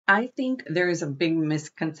I think there is a big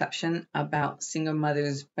misconception about single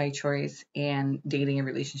mothers by choice and dating and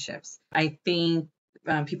relationships. I think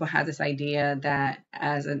people have this idea that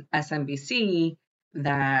as an SMBC,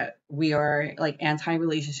 that we are like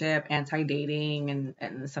anti-relationship, anti-dating,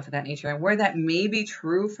 and stuff of that nature. And where that may be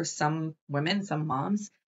true for some women, some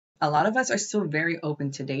moms, a lot of us are still very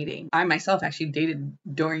open to dating. I myself actually dated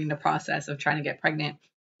during the process of trying to get pregnant.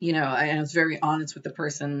 I was very honest with the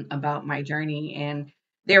person about my journey, and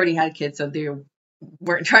they already had kids, so they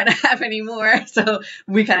weren't trying to have any more. So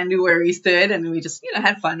we kind of knew where we stood, and we just,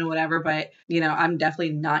 had fun or whatever. But, I'm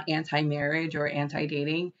definitely not anti-marriage or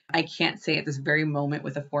anti-dating. I can't say at this very moment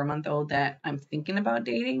with a 4-month-old that I'm thinking about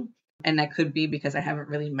dating. And that could be because I haven't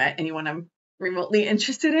really met anyone I'm remotely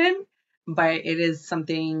interested in. But it is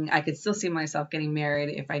something I could still see myself getting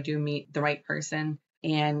married if I do meet the right person.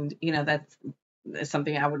 And, that's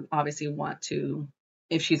something I would obviously want to,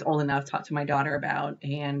 if she's old enough, talk to my daughter about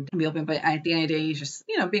and be open. But at the end of the day, you just,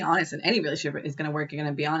 be honest. And any relationship is going to work. You're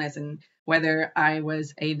going to be honest. And whether I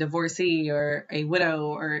was a divorcee or a widow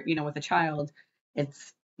or, with a child,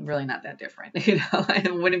 it's really not that different. I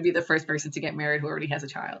wouldn't be the first person to get married who already has a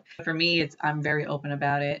child. For me, I'm very open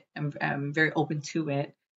about it. I'm very open to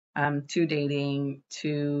it, to dating,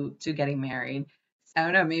 to getting married. I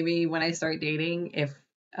don't know, maybe when I start dating, if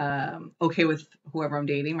okay with whoever I'm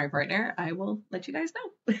dating, my partner, I will let you guys know.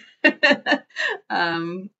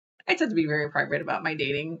 I tend to be very private about my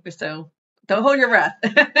dating, so don't hold your breath.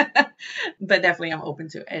 But definitely I'm open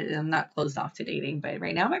to it. I'm not closed off to dating, but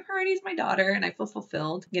right now my priority is my daughter, and I feel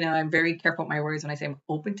fulfilled. I'm very careful with my words when I say I'm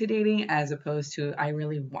open to dating, as opposed to I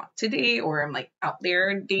really want to date, or I'm like out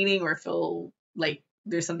there dating, or feel like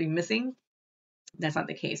there's something missing. That's not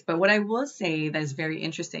the case. But what I will say that is very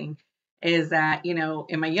interesting is that,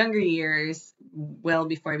 in my younger years, well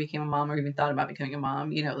before I became a mom or even thought about becoming a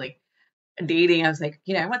mom, like dating, I was like,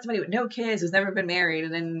 I want somebody with no kids who's never been married.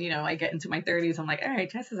 And then, I get into my 30s, I'm like, all right,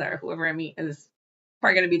 chances are whoever I meet is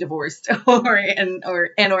probably going to be divorced or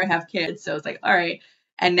have kids. So it's like, all right.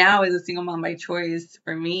 And now as a single mom by choice,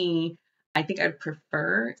 for me, I think I'd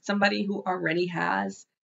prefer somebody who already has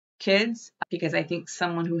kids, because I think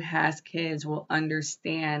someone who has kids will better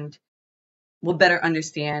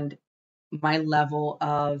understand my level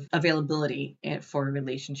of availability for a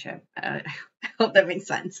relationship. I hope that makes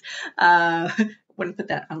sense. Wouldn't put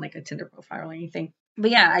that on like a Tinder profile or anything.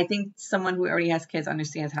 But yeah, I think someone who already has kids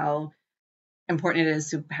understands how important it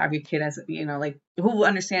is to have your kid, as like, who will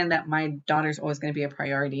understand that my daughter's always going to be a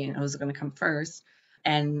priority and who's going to come first,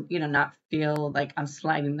 and not feel like I'm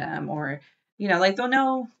sliding them, or like they'll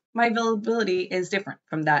know my availability is different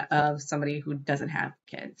from that of somebody who doesn't have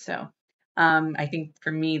kids. So I think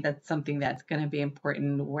for me, that's something that's going to be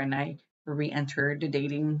important when I re-enter the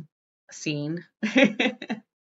dating scene.